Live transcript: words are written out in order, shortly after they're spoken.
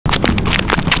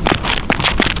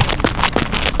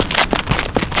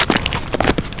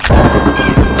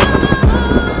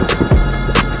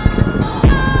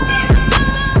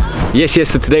Yes,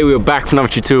 so today we are back for another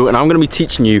tutorial and I'm going to be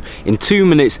teaching you in 2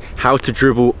 minutes how to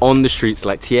dribble on the streets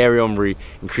like Thierry Henry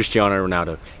and Cristiano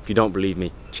Ronaldo. If you don't believe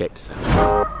me, check this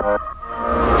out.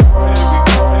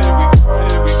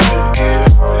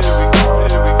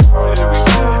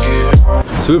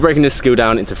 So we're breaking this skill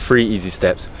down into 3 easy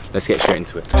steps. Let's get straight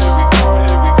into it.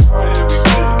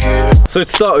 So to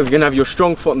start with, you're going to have your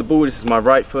strong foot on the ball. This is my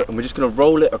right foot, and we're just going to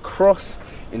roll it across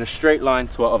in a straight line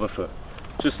to our other foot.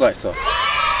 Just like so.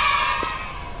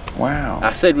 Wow.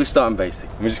 I said we're starting basic.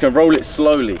 We're just going to roll it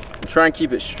slowly and try and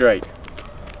keep it straight.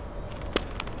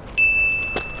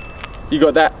 You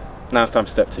got that? Now it's time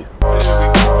for step 2.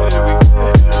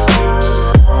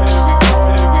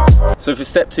 So for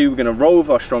step 2, we're going to roll with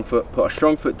our strong foot, put our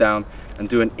strong foot down and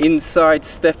do an inside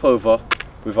step over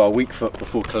with our weak foot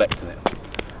before collecting it.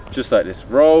 Just like this.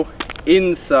 Roll,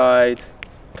 inside,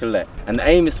 collect. And the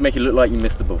aim is to make it look like you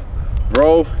missed the ball.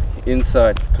 Roll,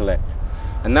 inside, collect.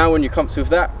 And now when you're comfortable with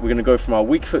that, we're going to go from our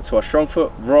weak foot to our strong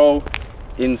foot. Roll,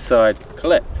 inside,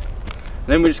 collect. And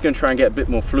then we're just going to try and get a bit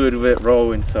more fluid with it.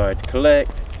 Roll, inside,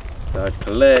 collect, inside,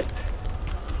 collect.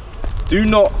 Do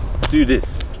not do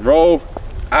this. Roll,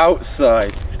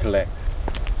 outside, collect.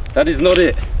 That is not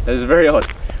it. That is very odd.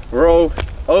 Roll,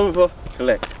 over,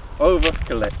 collect, over,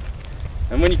 collect.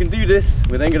 And when you can do this,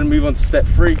 we're then going to move on to step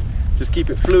 3. Just keep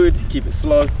it fluid, keep it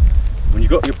slow. When you've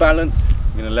got your balance,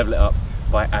 you're going to level it up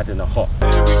by adding a hop.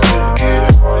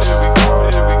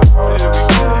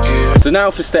 So now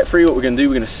for step 3, what we're going to do,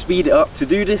 we're going to speed it up. To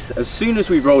do this, as soon as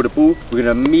we roll the ball, we're going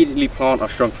to immediately plant our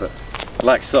strong foot,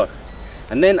 like so.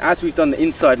 And then as we've done the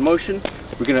inside motion,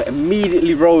 we're going to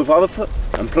immediately roll with our other foot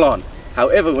and plant.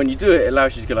 However, when you do it, it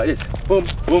allows you to go like this. Boom,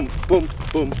 boom, boom,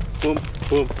 boom, boom,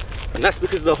 boom. And that's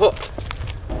because of the hop.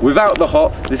 Without the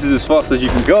hop, this is as fast as you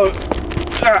can go.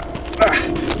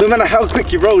 No matter how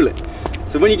quick you roll it.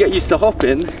 So when you get used to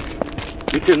hopping,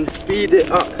 you can speed it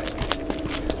up.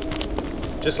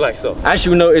 Just like so. As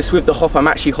you'll notice with the hop, I'm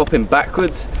actually hopping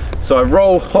backwards. So I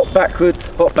roll, hop backwards,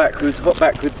 hop backwards, hop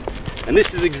backwards. And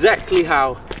this is exactly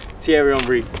how Thierry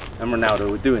Henry and Ronaldo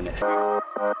were doing it.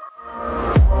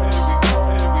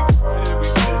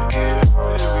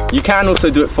 You can also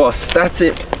do it for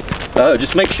static.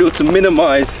 Just make sure to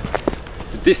minimize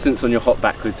the distance on your hop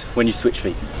backwards when you switch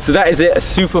feet. So that is it, a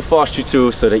super fast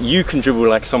tutorial so that you can dribble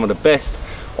like some of the best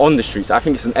on the streets. I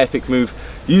think it's an epic move.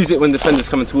 Use it when defenders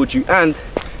coming towards you, and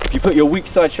if you put your weak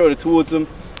side shoulder towards them,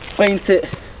 feint it,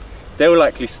 they'll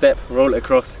likely step, roll it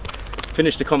across,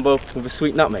 finish the combo with a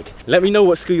sweet nutmeg. Let me know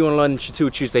what skill you want to learn in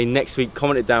Tutorial Tuesday next week.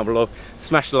 Comment it down below.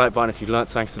 Smash the like button if you've learned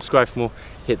something. Subscribe for more.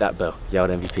 Hit that bell.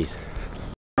 Yard MVPs.